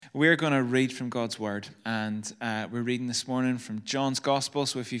We're going to read from God's Word, and we're reading this morning from John's Gospel.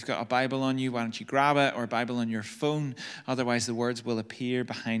 So if you've got a Bible on you, why don't you grab it, or a Bible on your phone? Otherwise, the words will appear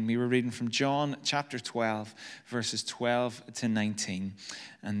behind me. We're reading from John chapter 12, verses 12 to 19,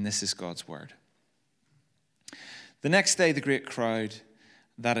 and this is God's Word. The next day, the great crowd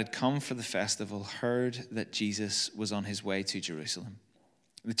that had come for the festival heard that Jesus was on his way to Jerusalem.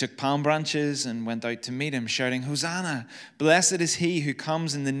 They took palm branches and went out to meet him, shouting, "Hosanna! Blessed is he who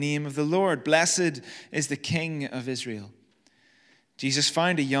comes in the name of the Lord. Blessed is the King of Israel." Jesus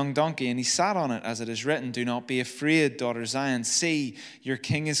found a young donkey, and he sat on it, as it is written, "Do not be afraid, daughter Zion. See, your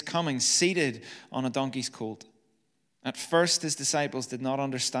king is coming, seated on a donkey's colt." At first, his disciples did not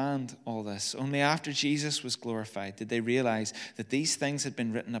understand all this. Only after Jesus was glorified did they realize that these things had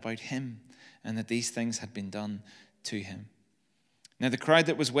been written about him, and that these things had been done to him. Now the crowd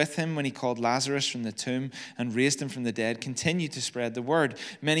that was with him when he called Lazarus from the tomb and raised him from the dead continued to spread the word.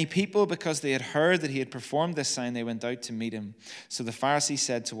 Many people, because they had heard that he had performed this sign, they went out to meet him. So the Pharisees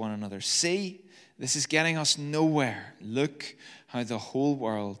said to one another, "See, this is getting us nowhere. Look how the whole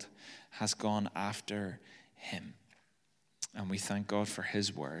world has gone after him." And we thank God for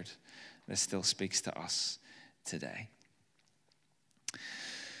his word that still speaks to us today.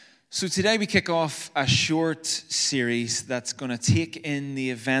 So today we kick off a short series that's going to take in the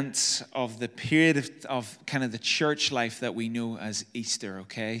events of the period of kind of the church life that we know as Easter,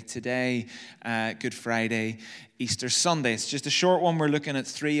 okay? Today, Good Friday, Easter Sunday. It's just a short one. We're looking at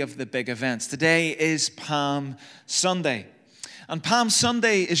three of the big events. Today is Palm Sunday. And Palm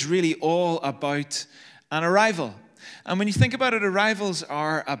Sunday is really all about an arrival. And when you think about it, arrivals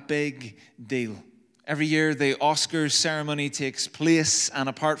are a big deal. Every year, the Oscars ceremony takes place, and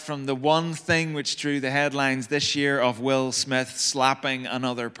apart from the one thing which drew the headlines this year of Will Smith slapping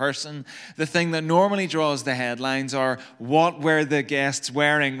another person, the thing that normally draws the headlines are what were the guests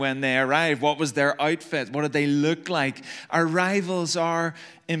wearing when they arrived? What was their outfit? What did they look like? Arrivals are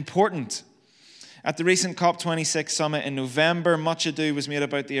important. At the recent COP26 summit in November, much ado was made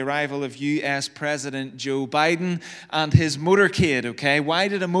about the arrival of US President Joe Biden and his motorcade, okay? Why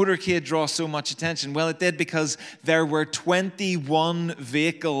did a motorcade draw so much attention? Well, it did because there were 21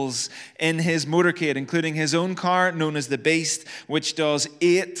 vehicles in his motorcade, including his own car, known as the Beast, which does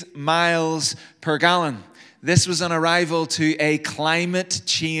 8 miles per gallon. This was an arrival to a climate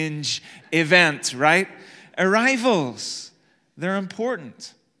change event, right? Arrivals, they're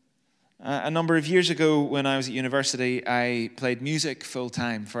important. A number of years ago when I was at university, I played music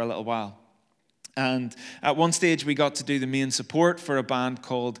full-time for a little while. And at one stage, we got to do the main support for a band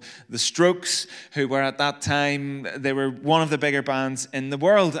called The Strokes, who were at that time, they were one of the bigger bands in the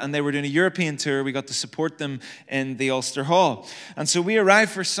world, and they were doing a European tour. We got to support them in the Ulster Hall. And so we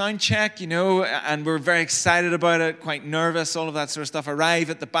arrived for sound check, and we're very excited about it, quite nervous, all of that sort of stuff. Arrive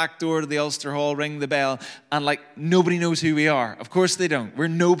at the back door to the Ulster Hall, ring the bell, and nobody knows who we are. Of course they don't. We're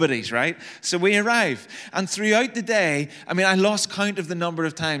nobodies, right? So we arrive. And throughout the day, I lost count of the number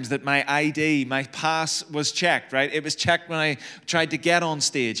of times that my ID, my pass was checked, right? It was checked when I tried to get on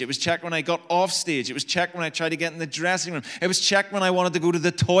stage. It was checked when I got off stage. It was checked when I tried to get in the dressing room. It was checked when I wanted to go to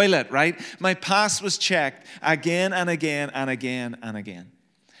the toilet, right? My pass was checked again and again and again and again.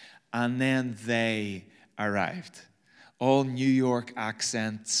 And then they arrived. All New York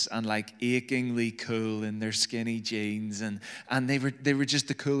accents and achingly cool in their skinny jeans. And they were just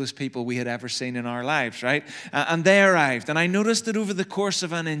the coolest people we had ever seen in our lives, right? And they arrived. And I noticed that over the course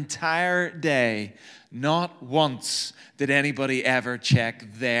of an entire day, not once did anybody ever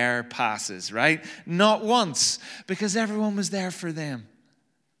check their passes, right? Not once. Because everyone was there for them.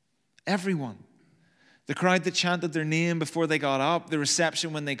 Everyone. The crowd that chanted their name before they got up, the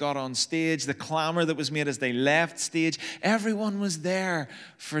reception when they got on stage, the clamor that was made as they left stage, everyone was there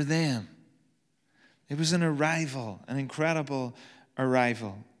for them. It was an arrival, an incredible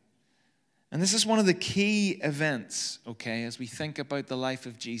arrival. And this is one of the key events, okay, as we think about the life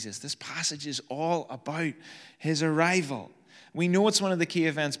of Jesus. This passage is all about his arrival. We know it's one of the key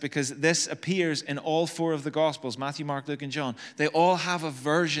events because this appears in all 4 of the Gospels, Matthew, Mark, Luke, and John. They all have a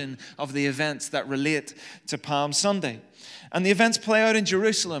version of the events that relate to Palm Sunday. And the events play out in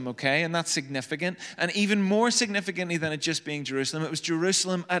Jerusalem, okay, and that's significant. And even more significantly than it just being Jerusalem, it was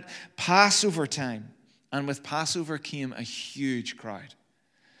Jerusalem at Passover time. And with Passover came a huge crowd.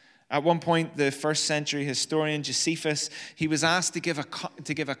 At one point, the first century historian Josephus, he was asked to give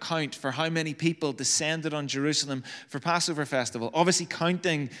account for how many people descended on Jerusalem for Passover festival. Obviously,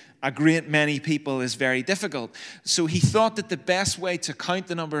 counting a great many people is very difficult. So he thought that the best way to count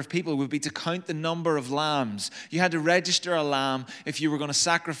the number of people would be to count the number of lambs. You had to register a lamb if you were going to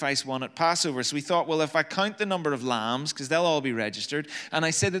sacrifice one at Passover. So he thought, well, if I count the number of lambs, because they'll all be registered, and I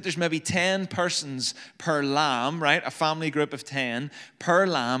say that there's maybe 10 persons per lamb, right? A family group of 10 per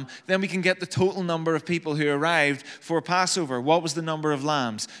lamb, then we can get the total number of people who arrived for Passover. What was the number of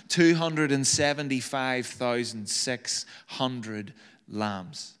lambs? 275,600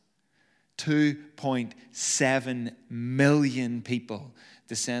 lambs. 2.7 million people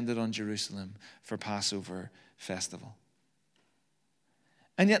descended on Jerusalem for Passover festival.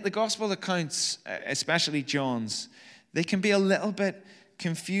 And yet the gospel accounts, especially John's, they can be a little bit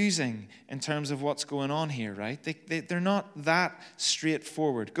confusing in terms of what's going on here, right? They're not that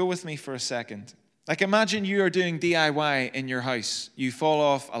straightforward. Go with me for a second. Like, imagine you are doing DIY in your house. You fall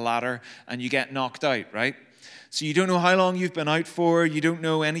off a ladder and you get knocked out, right? So you don't know how long you've been out for. You don't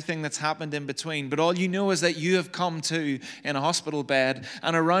know anything that's happened in between. But all you know is that you have come to in a hospital bed,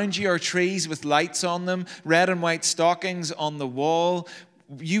 and around you are trees with lights on them, red and white stockings on the wall.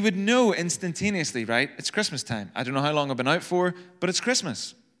 You would know instantaneously, right? It's Christmas time. I don't know how long I've been out for, but it's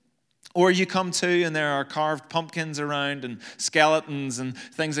Christmas. Or you come to and there are carved pumpkins around and skeletons and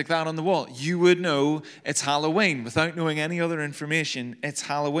things like that on the wall. You would know it's Halloween. Without knowing any other information, it's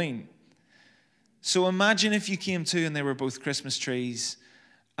Halloween. So imagine if you came to and there were both Christmas trees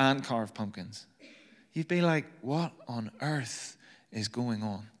and carved pumpkins. You'd be like, what on earth is going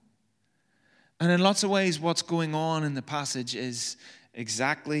on? And in lots of ways, what's going on in the passage is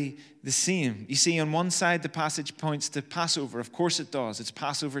exactly the same. You see, on one side, the passage points to Passover. Of course it does. It's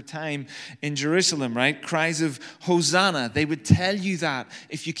Passover time in Jerusalem, right? Cries of Hosanna. They would tell you that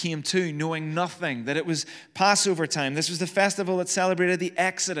if you came to, knowing nothing, that it was Passover time. This was the festival that celebrated the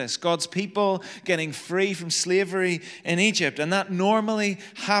Exodus, God's people getting free from slavery in Egypt. And that normally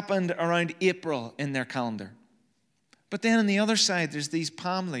happened around April in their calendar. But then on the other side, there's these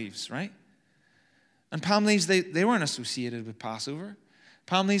palm leaves, right? And palm leaves, they weren't associated with Passover.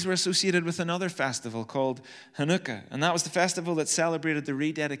 Palm leaves were associated with another festival called Hanukkah. And that was the festival that celebrated the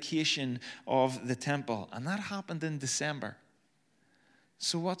rededication of the temple. And that happened in December.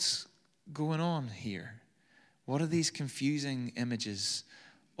 So what's going on here? What are these confusing images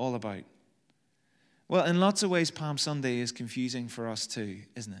all about? Well, in lots of ways, Palm Sunday is confusing for us too,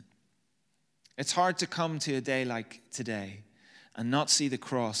 isn't it? It's hard to come to a day like today and not see the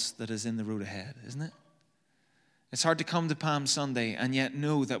cross that is in the road ahead, isn't it? It's hard to come to Palm Sunday and yet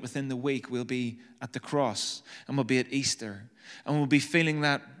know that within the week we'll be at the cross and we'll be at Easter and we'll be feeling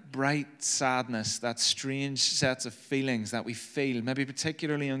that bright sadness, that strange sets of feelings that we feel, maybe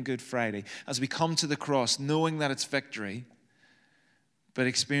particularly on Good Friday, as we come to the cross, knowing that it's victory, but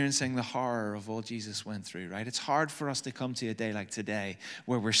experiencing the horror of all Jesus went through, right? It's hard for us to come to a day like today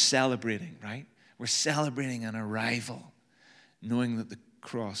where we're celebrating, right? We're celebrating an arrival, knowing that the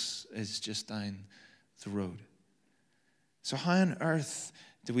cross is just down the road. So how on earth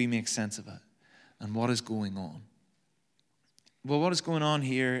do we make sense of it? And what is going on? Well, what is going on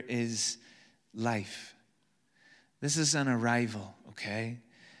here is life. This is an arrival, okay?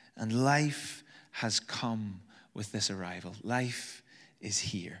 And life has come with this arrival. Life is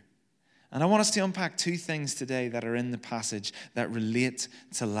here. And I want us to unpack two things today that are in the passage that relate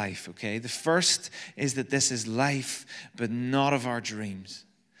to life, okay? The first is that this is life, but not of our dreams.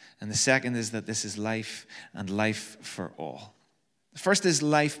 And the second is that this is life and life for all. The first is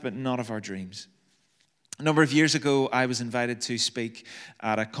life, but not of our dreams. A number of years ago, I was invited to speak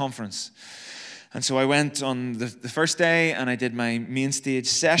at a conference. And so I went on the first day and I did my main stage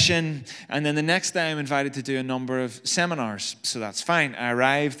session. And then the next day I'm invited to do a number of seminars. So that's fine. I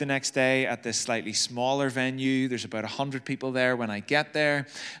arrived the next day at this slightly smaller venue. There's about 100 people there when I get there.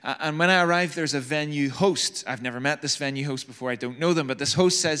 And when I arrive, there's a venue host. I've never met this venue host before. I don't know them. But this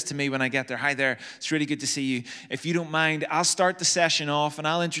host says to me when I get there, "Hi there, it's really good to see you. If you don't mind, I'll start the session off and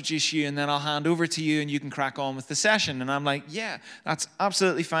I'll introduce you and then I'll hand over to you and you can crack on with the session." And I'm like, "Yeah, that's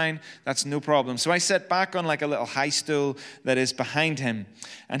absolutely fine. That's no problem." So I sit back on like a little high stool that is behind him.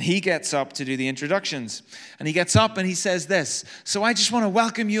 And he gets up to do the introductions. And he gets up and he says this: "So I just want to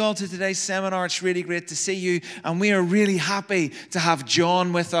welcome you all to today's seminar. It's really great to see you. And we are really happy to have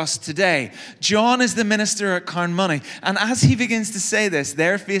John with us today. John is the minister at Carnmoney." And as he begins to say this,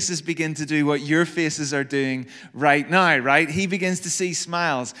 their faces begin to do what your faces are doing right now, right? He begins to see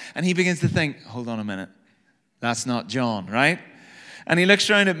smiles. And he begins to think, hold on a minute. That's not John, right? And he looks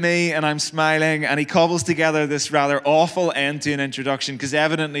around at me and I'm smiling and he cobbles together this rather awful end to an introduction because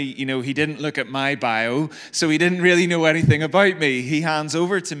evidently, he didn't look at my bio, so he didn't really know anything about me. He hands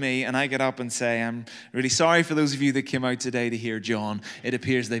over to me and I get up and say, I'm really sorry for those of you that came out today to hear John. It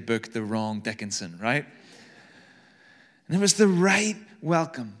appears they booked the wrong Dickinson, right? And it was the right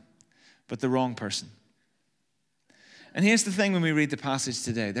welcome, but the wrong person. And here's the thing when we read the passage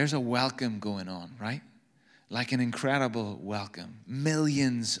today, there's a welcome going on, right? Like an incredible welcome.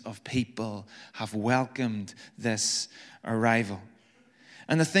 Millions of people have welcomed this arrival.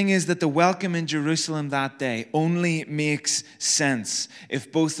 And the thing is that the welcome in Jerusalem that day only makes sense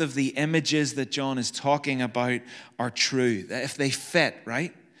if both of the images that John is talking about are true, if they fit,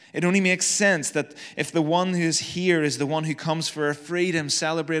 right? It only makes sense that if the one who is here is the one who comes for a freedom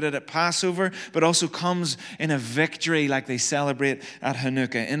celebrated at Passover, but also comes in a victory like they celebrate at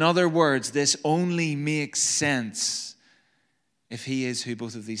Hanukkah. In other words, this only makes sense if he is who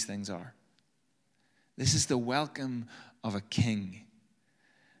both of these things are. This is the welcome of a king.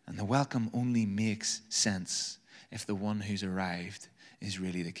 And the welcome only makes sense if the one who's arrived is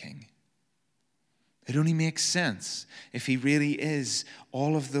really the king. It only makes sense if he really is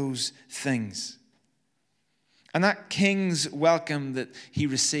all of those things. And that king's welcome that he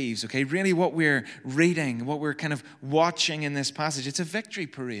receives, okay, really what we're reading, what we're kind of watching in this passage, it's a victory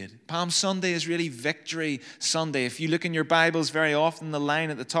parade. Palm Sunday is really Victory Sunday. If you look in your Bibles, very often the line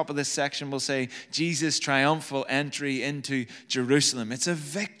at the top of this section will say, Jesus' triumphal entry into Jerusalem. It's a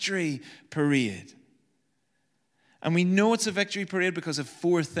victory parade. And we know it's a victory parade because of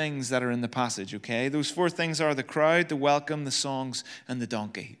 4 things that are in the passage, okay? Those 4 things are the crowd, the welcome, the songs, and the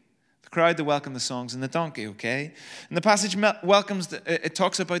donkey. The crowd, the welcome, the songs, and the donkey, okay? And the passage it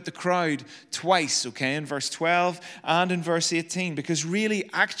talks about the crowd twice, okay? In verse 12 and in verse 18. Because really,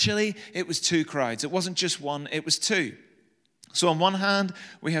 actually, it was 2 crowds. It wasn't just one, it was 2. So on one hand,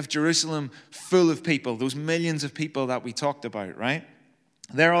 we have Jerusalem full of people, those millions of people that we talked about, right?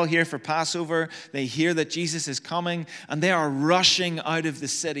 They're all here for Passover. They hear that Jesus is coming, and they are rushing out of the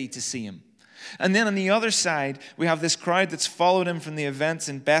city to see him. And then on the other side, we have this crowd that's followed him from the events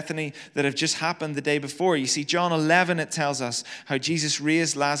in Bethany that have just happened the day before. You see, John 11, it tells us how Jesus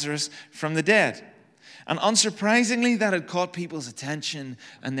raised Lazarus from the dead. And unsurprisingly, that had caught people's attention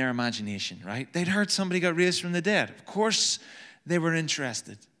and their imagination, right? They'd heard somebody got raised from the dead. Of course, they were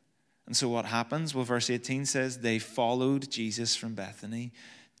interested. And so what happens? Well, verse 18 says they followed Jesus from Bethany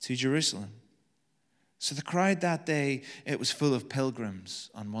to Jerusalem. So the crowd that day, it was full of pilgrims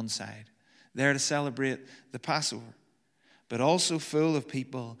on one side, there to celebrate the Passover, but also full of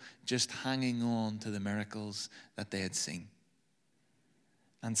people just hanging on to the miracles that they had seen.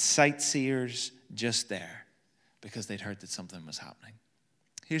 And sightseers just there because they'd heard that something was happening.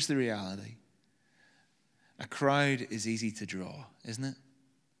 Here's the reality. A crowd is easy to draw, isn't it?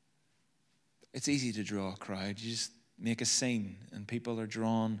 It's easy to draw a crowd. You just make a scene and people are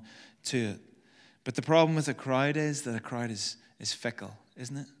drawn to it. But the problem with a crowd is that a crowd is fickle,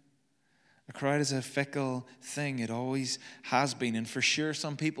 isn't it? A crowd is a fickle thing. It always has been. And for sure,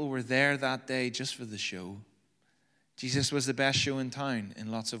 some people were there that day just for the show. Jesus was the best show in town in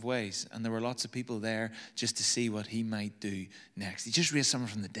lots of ways. And there were lots of people there just to see what he might do next. He just raised someone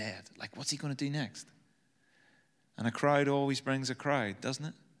from the dead. Like, what's he going to do next? And a crowd always brings a crowd, doesn't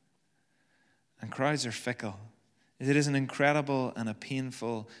it? And crowds are fickle. It is an incredible and a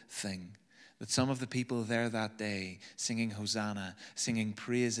painful thing that some of the people there that day singing Hosanna, singing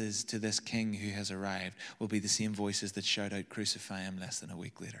praises to this king who has arrived, will be the same voices that shout out, crucify him, less than a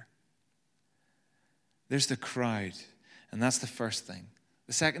week later. There's the crowd, and that's the first thing.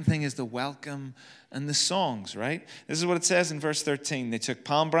 The second thing is the welcome and the songs, right? This is what it says in verse 13. They took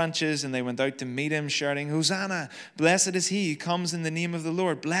palm branches and they went out to meet him, shouting, Hosanna, blessed is he who comes in the name of the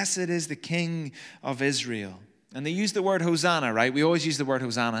Lord. Blessed is the King of Israel. And they use the word Hosanna, right? We always use the word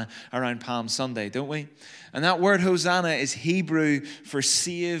Hosanna around Palm Sunday, don't we? And that word Hosanna is Hebrew for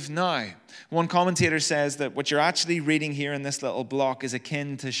save now. One commentator says that what you're actually reading here in this little block is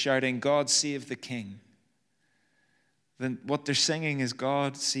akin to shouting, God save the King. Then what they're singing is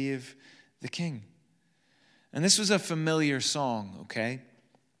God save the King. And this was a familiar song, okay?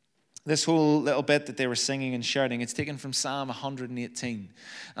 This whole little bit that they were singing and shouting, it's taken from Psalm 118.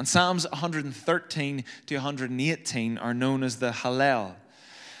 And Psalms 113 to 118 are known as the Hallel.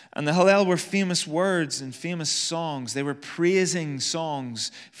 And the Hallel were famous words and famous songs. They were praising songs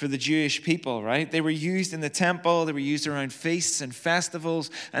for the Jewish people, right? They were used in the temple. They were used around feasts and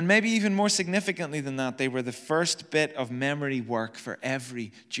festivals. And maybe even more significantly than that, they were the first bit of memory work for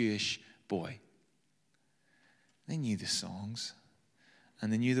every Jewish boy. They knew the songs.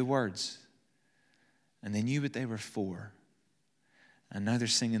 And they knew the words. And they knew what they were for. And now they're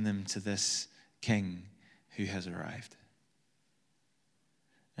singing them to this king who has arrived.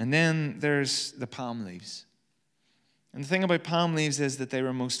 And then there's the palm leaves. And the thing about palm leaves is that they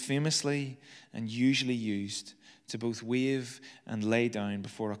were most famously and usually used to both wave and lay down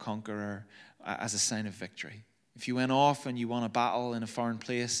before a conqueror as a sign of victory. If you went off and you won a battle in a foreign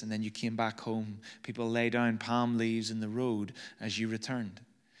place and then you came back home, people lay down palm leaves in the road as you returned.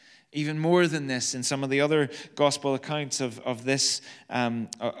 Even more than this, in some of the other gospel accounts of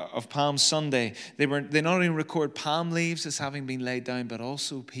Palm Sunday, they not only record palm leaves as having been laid down, but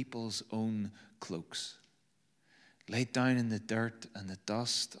also people's own cloaks, laid down in the dirt and the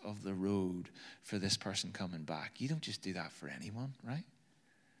dust of the road for this person coming back. You don't just do that for anyone, right?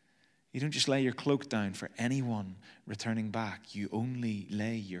 You don't just lay your cloak down for anyone returning back. You only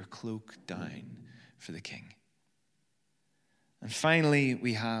lay your cloak down for the king. And finally,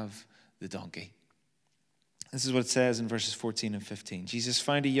 we have the donkey. This is what it says in verses 14 and 15. Jesus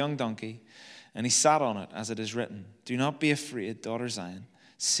found a young donkey, and he sat on it, as it is written, "Do not be afraid, daughter Zion.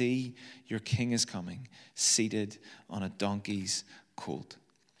 See, your king is coming, seated on a donkey's colt."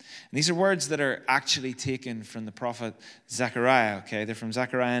 And these are words that are actually taken from the prophet Zechariah, okay? They're from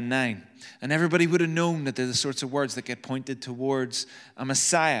Zechariah 9. And everybody would have known that they're the sorts of words that get pointed towards a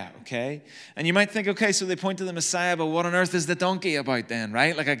Messiah, okay? And you might think, okay, so they point to the Messiah, but what on earth is the donkey about then,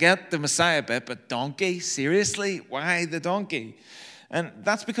 right? Like, I get the Messiah bit, but donkey? Seriously? Why the donkey? And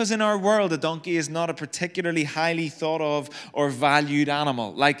that's because in our world, a donkey is not a particularly highly thought of or valued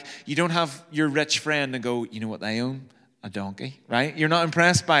animal. Like, you don't have your rich friend and go, you know what they own? A donkey, right? You're not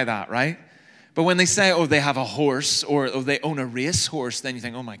impressed by that, right? But when they say, oh, they have a horse or they own a race horse, then you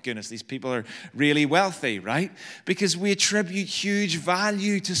think, oh my goodness, these people are really wealthy, right? Because we attribute huge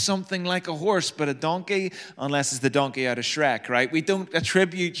value to something like a horse, but a donkey, unless it's the donkey out of Shrek, right? We don't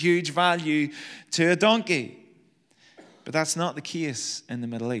attribute huge value to a donkey. But that's not the case in the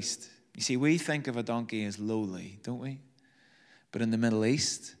Middle East. You see, we think of a donkey as lowly, don't we? But in the Middle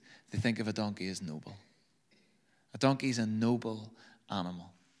East, they think of a donkey as noble. A donkey is a noble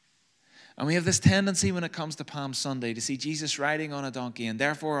animal. And we have this tendency when it comes to Palm Sunday to see Jesus riding on a donkey, and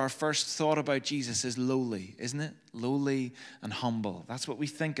therefore our first thought about Jesus is lowly, isn't it? Lowly and humble. That's what we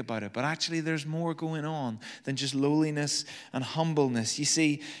think about it. But actually there's more going on than just lowliness and humbleness. You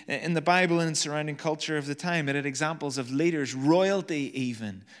see, in the Bible and in surrounding culture of the time, it had examples of leaders, royalty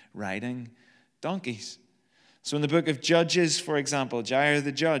even, riding donkeys. So in the book of Judges, for example, Jair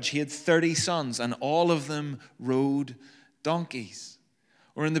the judge, he had 30 sons, and all of them rode donkeys.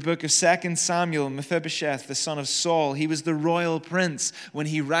 Or in the book of 2 Samuel, Mephibosheth, the son of Saul, he was the royal prince. When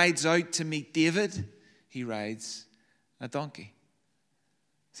he rides out to meet David, he rides a donkey.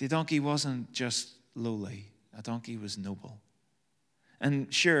 See, a donkey wasn't just lowly. A donkey was noble.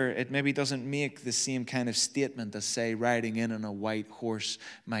 And sure, it maybe doesn't make the same kind of statement as, say, riding in on a white horse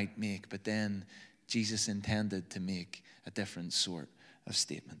might make, but then Jesus intended to make a different sort of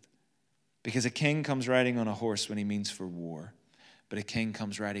statement. Because a king comes riding on a horse when he means for war, but a king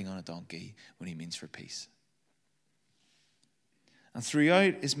comes riding on a donkey when he means for peace. And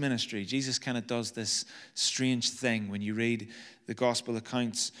throughout his ministry, Jesus kind of does this strange thing when you read the gospel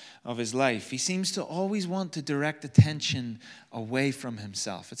accounts of his life. He seems to always want to direct attention away from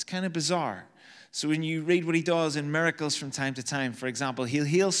himself. It's kind of bizarre. So when you read what he does in miracles from time to time, for example, he'll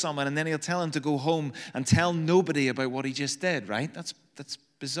heal someone and then he'll tell him to go home and tell nobody about what he just did, right? That's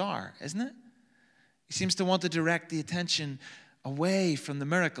bizarre, isn't it? He seems to want to direct the attention away from the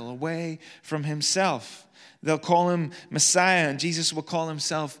miracle, away from himself. They'll call him Messiah, and Jesus will call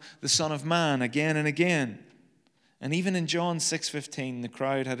himself the Son of Man again and again. And even in John 6:15, the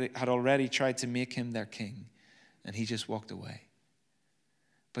crowd had already tried to make him their king, and he just walked away.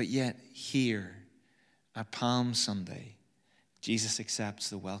 But yet here, at Palm Sunday, Jesus accepts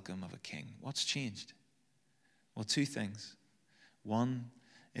the welcome of a king. What's changed? Well, two things. One,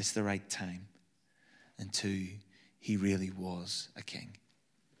 it's the right time. And two, he really was a king.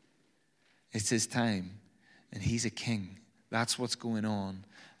 It's his time, and he's a king. That's what's going on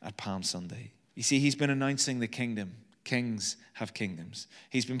at Palm Sunday. You see, he's been announcing the kingdom. Kings have kingdoms.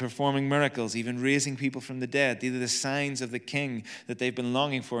 He's been performing miracles, even raising people from the dead. These are the signs of the king that they've been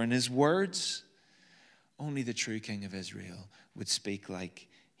longing for. And his words, only the true king of Israel would speak like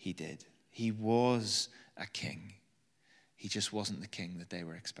he did. He was a king. He just wasn't the king that they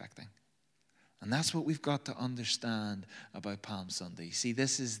were expecting. And that's what we've got to understand about Palm Sunday. See,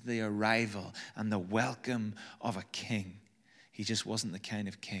 this is the arrival and the welcome of a king. He just wasn't the kind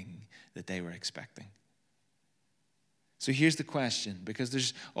of king that they were expecting. So here's the question, because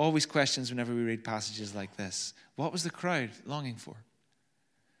there's always questions whenever we read passages like this. What was the crowd longing for?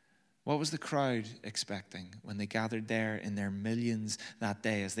 What was the crowd expecting when they gathered there in their millions that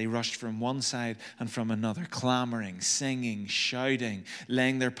day as they rushed from one side and from another, clamoring, singing, shouting,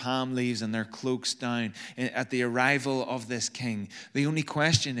 laying their palm leaves and their cloaks down at the arrival of this king? The only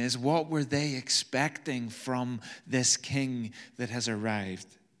question is, what were they expecting from this king that has arrived?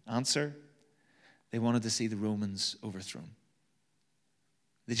 Answer: they wanted to see the Romans overthrown.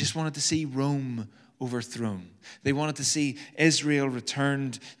 They just wanted to see Rome overthrown. They wanted to see Israel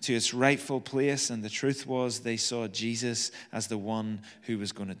returned to its rightful place, and the truth was they saw Jesus as the one who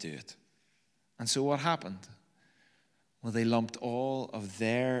was going to do it. And so what happened? Well, they lumped all of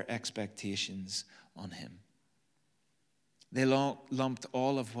their expectations on him. They lumped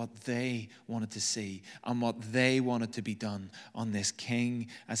all of what they wanted to see and what they wanted to be done on this king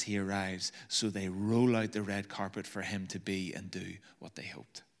as he arrives. So they roll out the red carpet for him to be and do what they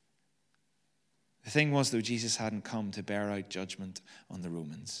hoped. The thing was, though, Jesus hadn't come to bear out judgment on the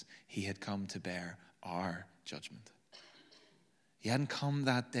Romans. He had come to bear our judgment. He hadn't come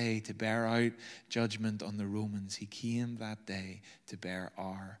that day to bear out judgment on the Romans. He came that day to bear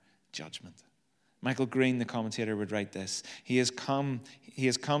our judgment. Michael Green, the commentator, would write this: He has come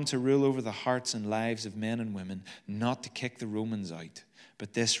to rule over the hearts and lives of men and women, not to kick the Romans out,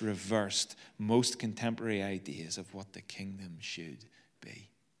 but this reversed most contemporary ideas of what the kingdom should be.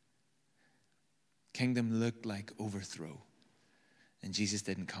 Kingdom looked like overthrow, and Jesus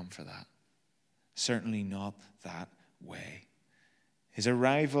didn't come for that. Certainly not that way. His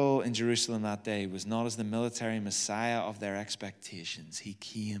arrival in Jerusalem that day was not as the military Messiah of their expectations. He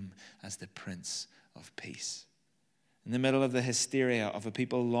came as the Prince of Peace. In the middle of the hysteria of a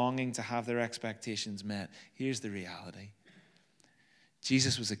people longing to have their expectations met, here's the reality.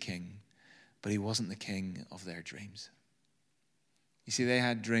 Jesus was a king, but he wasn't the king of their dreams. You see, they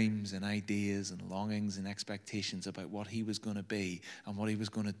had dreams and ideas and longings and expectations about what he was going to be and what he was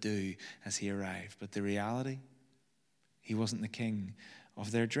going to do as he arrived. But the reality, he wasn't the king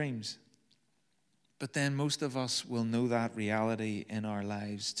of their dreams. But then most of us will know that reality in our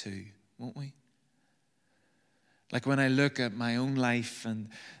lives too, won't we? Like when I look at my own life and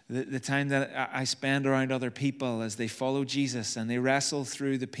the time that I spend around other people as they follow Jesus and they wrestle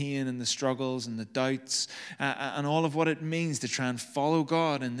through the pain and the struggles and the doubts and all of what it means to try and follow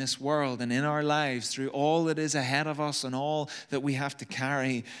God in this world and in our lives through all that is ahead of us and all that we have to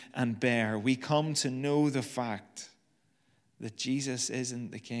carry and bear, we come to know the fact that Jesus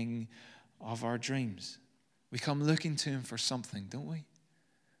isn't the king of our dreams. We come looking to him for something, don't we?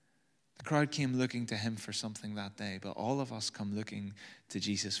 The crowd came looking to him for something that day, but all of us come looking to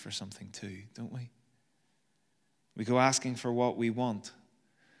Jesus for something too, don't we? We go asking for what we want.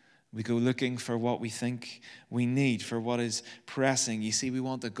 We go looking for what we think we need, for what is pressing. You see, we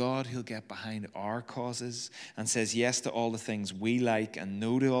want a God who'll get behind our causes and says yes to all the things we like and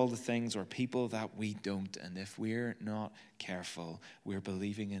no to all the things or people that we don't. And if we're not careful, we're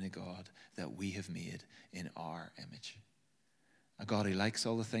believing in a God that we have made in our image. A God who likes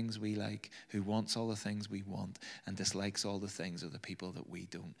all the things we like, who wants all the things we want, and dislikes all the things of the people that we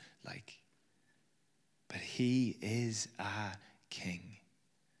don't like. But he is a king.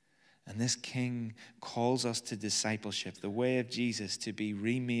 And this king calls us to discipleship, the way of Jesus, to be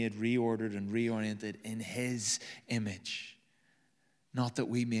remade, reordered, and reoriented in his image. Not that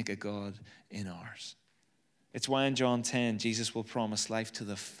we make a God in ours. It's why in John 10, Jesus will promise life to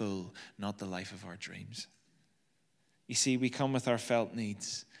the full, not the life of our dreams. You see, we come with our felt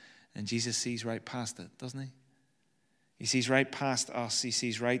needs, and Jesus sees right past it, doesn't he? He sees right past us. He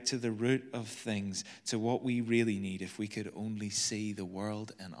sees right to the root of things, to what we really need if we could only see the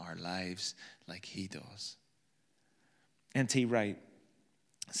world and our lives like he does. N.T. Wright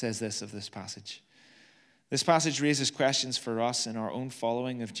says this of this passage. This passage raises questions for us in our own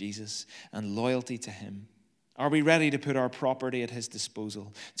following of Jesus and loyalty to him. Are we ready to put our property at his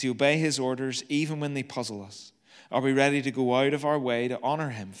disposal, to obey his orders even when they puzzle us? Are we ready to go out of our way to honor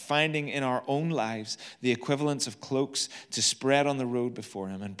him, finding in our own lives the equivalents of cloaks to spread on the road before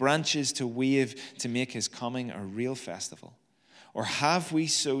him and branches to wave to make his coming a real festival? Or have we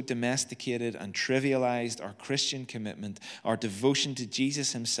so domesticated and trivialized our Christian commitment, our devotion to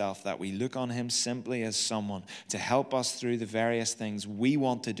Jesus himself, that we look on him simply as someone to help us through the various things we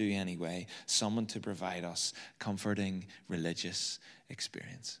want to do anyway, someone to provide us comforting religious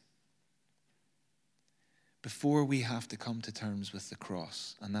experience? Before we have to come to terms with the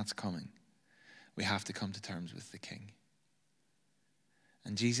cross, and that's coming, we have to come to terms with the king.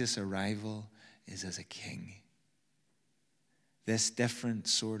 And Jesus' arrival is as a king. This different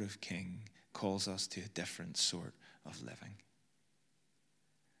sort of king calls us to a different sort of living.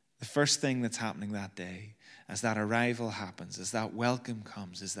 The first thing that's happening that day, as that arrival happens, as that welcome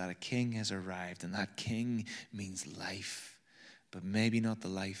comes, is that a king has arrived, and that king means life, but maybe not the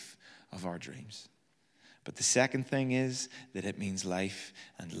life of our dreams. But the second thing is that it means life,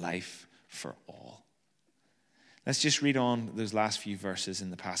 and life for all. Let's just read on those last few verses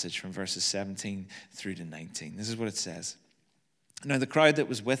in the passage from verses 17 through to 19. This is what it says. Now the crowd that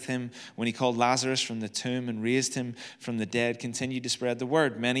was with him when he called Lazarus from the tomb and raised him from the dead continued to spread the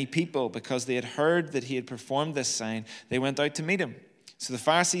word. Many people, because they had heard that he had performed this sign, they went out to meet him. So the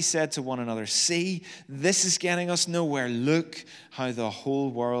Pharisees said to one another, "See, this is getting us nowhere. Look how the whole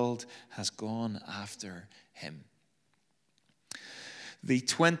world has gone after him." The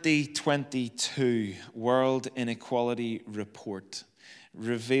 2022 World Inequality Report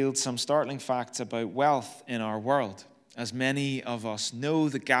revealed some startling facts about wealth in our world. As many of us know,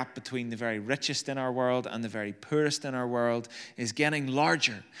 the gap between the very richest in our world and the very poorest in our world is getting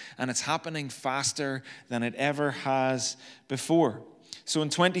larger, and it's happening faster than it ever has before. So in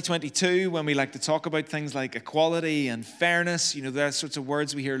 2022, when we like to talk about things like equality and fairness, those sorts of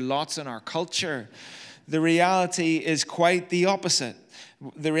words we hear lots in our culture, the reality is quite the opposite.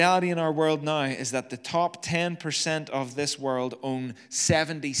 The reality in our world now is that the top 10% of this world own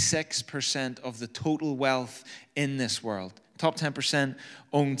 76% of the total wealth in this world. Top 10%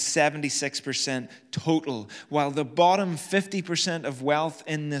 own 76% total, while the bottom 50% of wealth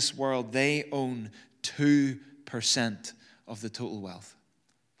in this world, they own 2% of the total wealth.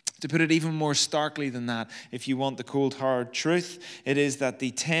 To put it even more starkly than that, if you want the cold hard truth, it is that the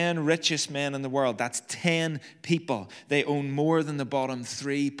 10 richest men in the world, that's 10 people, they own more than the bottom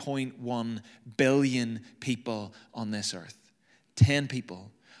 3.1 billion people on this earth. 10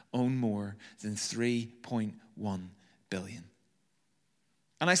 people own more than 3.1 billion.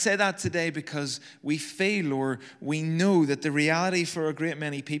 And I say that today because we feel or we know that the reality for a great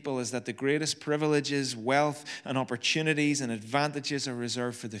many people is that the greatest privileges, wealth, and opportunities and advantages are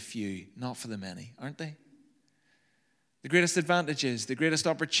reserved for the few, not for the many, aren't they? The greatest advantages, the greatest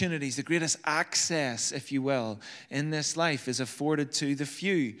opportunities, the greatest access, if you will, in this life is afforded to the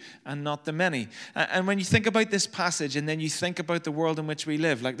few and not the many. And when you think about this passage and then you think about the world in which we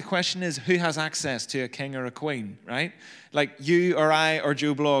live, like the question is, who has access to a king or a queen, right? Like you or I or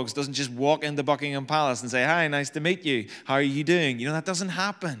Joe Bloggs doesn't just walk into Buckingham Palace and say, "Hi, nice to meet you. How are you doing?" That doesn't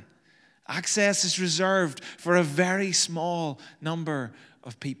happen. Access is reserved for a very small number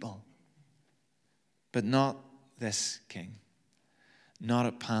of people. But not this king. Not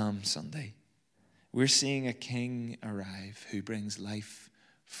at Palm Sunday. We're seeing a king arrive who brings life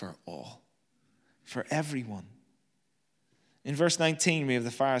for all, for everyone. In verse 19, we have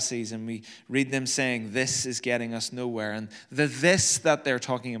the Pharisees, and we read them saying, "This is getting us nowhere." And the "this" that they're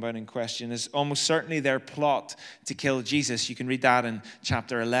talking about in question is almost certainly their plot to kill Jesus. You can read that in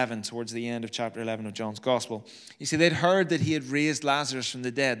chapter 11, towards the end of chapter 11 of John's Gospel. You see, they'd heard that he had raised Lazarus from the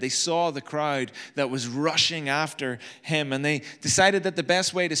dead. They saw the crowd that was rushing after him, and they decided that the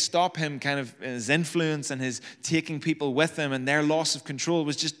best way to stop him, kind of his influence and his taking people with him and their loss of control,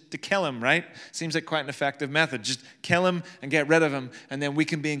 was just to kill him, right? Seems like quite an effective method. Just kill him and get rid of him, and then we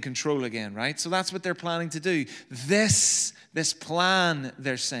can be in control again, right? So that's what they're planning to do. This plan,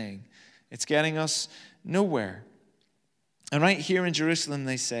 they're saying, it's getting us nowhere. And right here in Jerusalem,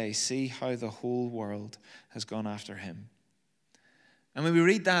 they say, "See how the whole world has gone after him." And when we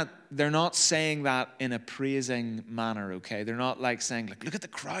read that, they're not saying that in a praising manner, okay? They're not like saying, "Look at the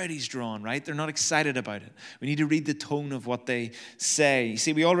crowd he's drawn," right? They're not excited about it. We need to read the tone of what they say. You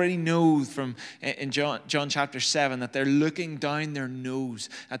see, we already know from in John chapter 7 that they're looking down their nose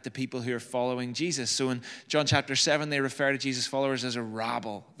at the people who are following Jesus. So in John chapter 7, they refer to Jesus' followers as a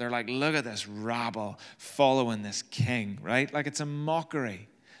rabble. They're like, "Look at this rabble following this king," right? Like it's a mockery.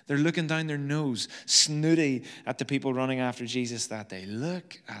 They're looking down their nose, snooty at the people running after Jesus that day.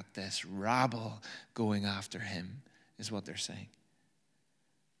 "Look at this rabble going after him," is what they're saying.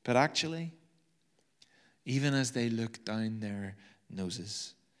 But actually, even as they look down their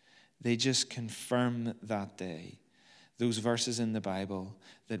noses, they just confirm that day those verses in the Bible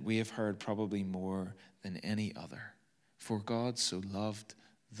that we have heard probably more than any other. "For God so loved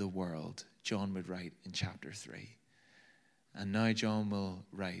the world," John would write in chapter 3. And now John will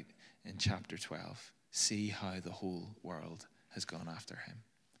write in chapter 12, "See how the whole world has gone after him."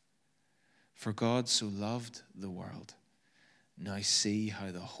 For God so loved the world. Now see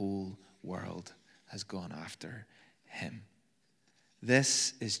how the whole world has gone after him.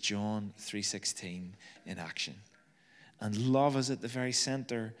 This is John 3:16 in action. And love is at the very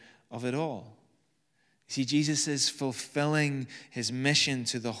center of it all. See, Jesus is fulfilling his mission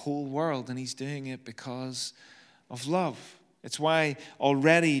to the whole world, and he's doing it because of love. It's why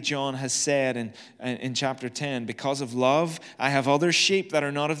already John has said in chapter 10, because of love, I have other sheep that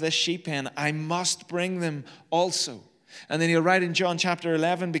are not of this sheep pen. I must bring them also. And then he'll write in John chapter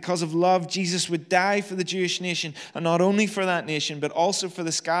 11, because of love, Jesus would die for the Jewish nation, and not only for that nation, but also for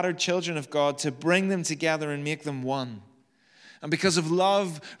the scattered children of God, to bring them together and make them one. And because of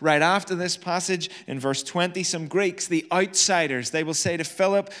love, right after this passage, in verse 20, some Greeks, the outsiders, they will say to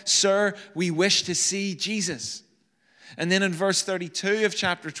Philip, Sir, we wish to see Jesus. And then in verse 32 of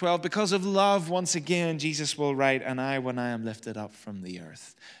chapter 12, because of love, once again, Jesus will write, And I, when I am lifted up from the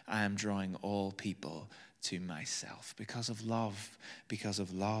earth, I am drawing all people to myself. Because of love, because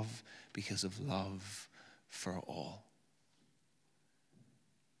of love, because of love for all.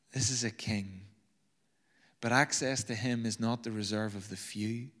 This is a king. But access to him is not the reserve of the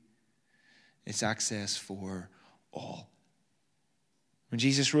few. It's access for all. When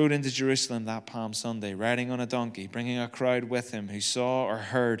Jesus rode into Jerusalem that Palm Sunday, riding on a donkey, bringing a crowd with him who saw or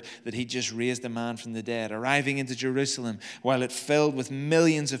heard that he just raised a man from the dead, arriving into Jerusalem while it filled with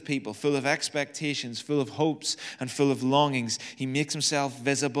millions of people, full of expectations, full of hopes, and full of longings, he makes himself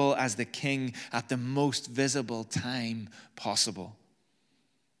visible as the king at the most visible time possible.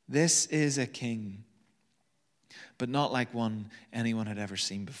 This is a king, but not like one anyone had ever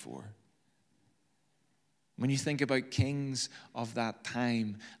seen before. When you think about kings of that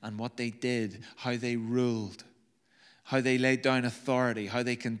time and what they did, how they ruled, how they laid down authority, how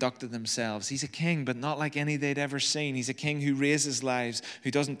they conducted themselves, he's a king, but not like any they'd ever seen. He's a king who raises lives, who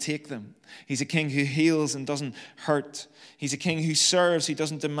doesn't take them. He's a king who heals and doesn't hurt. He's a king who serves, who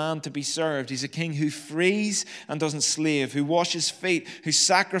doesn't demand to be served. He's a king who frees and doesn't slave, who washes feet, who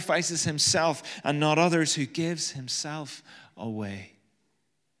sacrifices himself and not others, who gives himself away.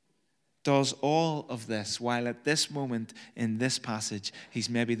 Does all of this while at this moment in this passage, he's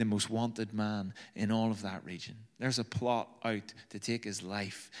maybe the most wanted man in all of that region. There's a plot out to take his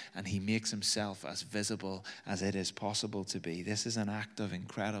life, and he makes himself as visible as it is possible to be. This is an act of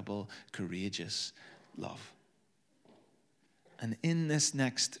incredible, courageous love. And in this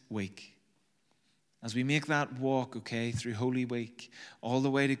next week, as we make that walk, through Holy Week, all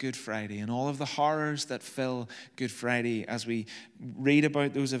the way to Good Friday, and all of the horrors that fill Good Friday, as we read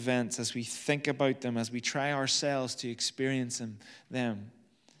about those events, as we think about them, as we try ourselves to experience them,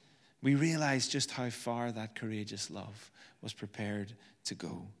 we realize just how far that courageous love was prepared to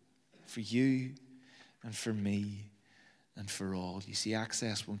go. For you and for me and for all. You see,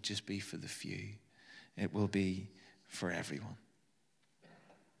 access won't just be for the few. It will be for everyone.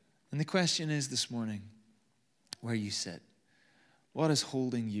 And the question is this morning, where you sit, what is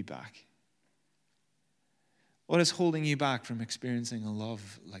holding you back? What is holding you back from experiencing a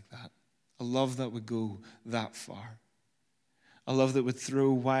love like that? A love that would go that far. A love that would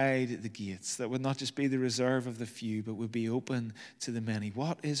throw wide the gates, that would not just be the reserve of the few, but would be open to the many.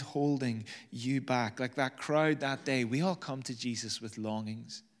 What is holding you back? Like that crowd that day, we all come to Jesus with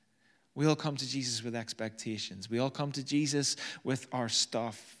longings. We all come to Jesus with expectations. We all come to Jesus with our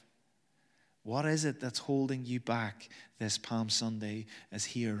stuff. What is it that's holding you back this Palm Sunday as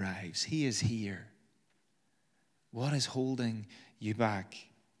he arrives? He is here. What is holding you back?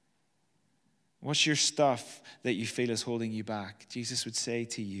 What's your stuff that you feel is holding you back? Jesus would say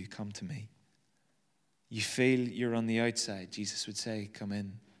to you, come to me. You feel you're on the outside. Jesus would say, come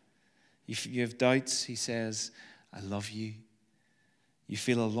in. If you have doubts, he says, I love you. You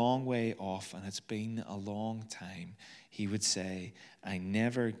feel a long way off and it's been a long time. He would say, I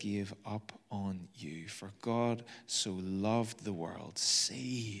never gave up on you, for God so loved the world.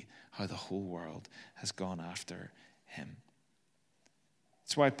 See how the whole world has gone after him.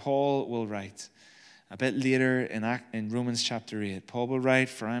 That's why Paul will write a bit later in Romans chapter 8. Paul will write,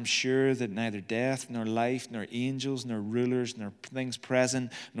 for I am sure that neither death, nor life, nor angels, nor rulers, nor things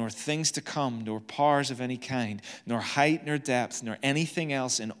present, nor things to come, nor powers of any kind, nor height, nor depth, nor anything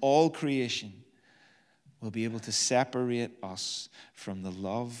else in all creation will be able to separate us from the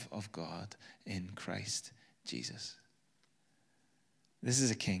love of God in Christ Jesus. This is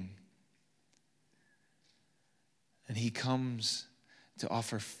a king. And he comes to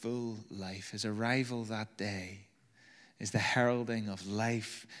offer full life. His arrival that day is the heralding of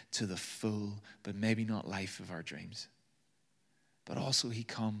life to the full, but maybe not life of our dreams. But also he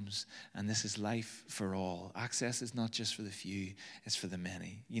comes, and this is life for all. Access is not just for the few, it's for the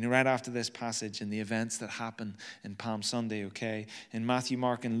many. You know, right after this passage and the events that happen in Palm Sunday, in Matthew,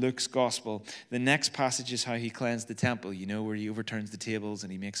 Mark, and Luke's gospel, the next passage is how he cleansed the temple, where he overturns the tables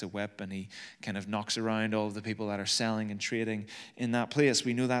and he makes a whip and he kind of knocks around all of the people that are selling and trading in that place.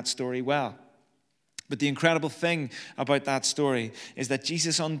 We know that story well. But the incredible thing about that story is that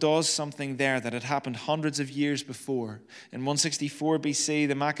Jesus undoes something there that had happened hundreds of years before. In 164 BC,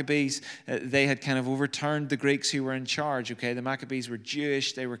 the Maccabees, they had kind of overturned the Greeks who were in charge, okay? The Maccabees were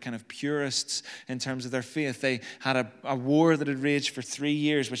Jewish. They were kind of purists in terms of their faith. They had a war that had raged for 3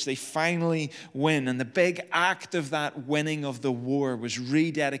 years, which they finally win. And the big act of that winning of the war was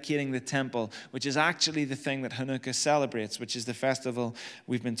rededicating the temple, which is actually the thing that Hanukkah celebrates, which is the festival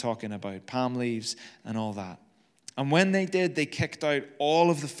we've been talking about, palm leaves and all that. And when they did, they kicked out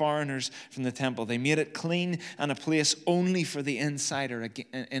all of the foreigners from the temple. They made it clean and a place only for the insider.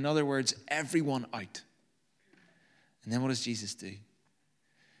 In other words, everyone out. And then what does Jesus do?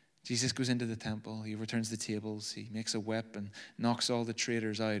 Jesus goes into the temple. He overturns the tables. He makes a whip and knocks all the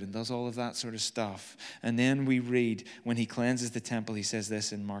traders out and does all of that sort of stuff. And then we read, when he cleanses the temple, he says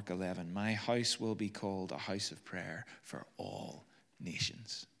this in Mark 11, "My house will be called a house of prayer for all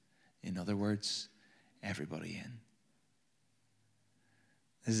nations." In other words, everybody in.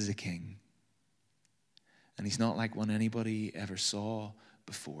 This is a king. And he's not like one anybody ever saw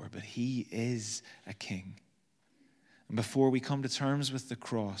before, but he is a king. And before we come to terms with the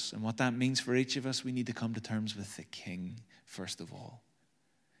cross and what that means for each of us, we need to come to terms with the king first of all.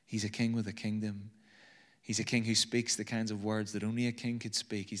 He's a king with a kingdom. He's a king who speaks the kinds of words that only a king could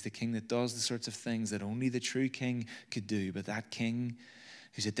speak. He's the king that does the sorts of things that only the true king could do. But that king,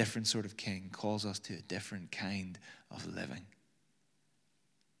 who's a different sort of king, calls us to a different kind of living.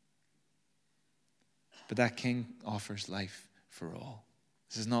 But that king offers life for all.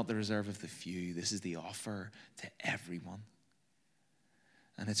 This is not the reserve of the few. This is the offer to everyone.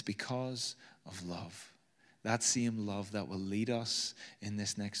 And it's because of love. That same love that will lead us in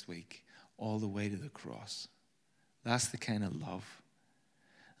this next week all the way to the cross. That's the kind of love.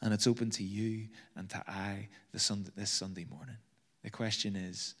 And it's open to you and to I this Sunday morning. The question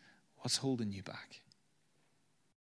is, what's holding you back?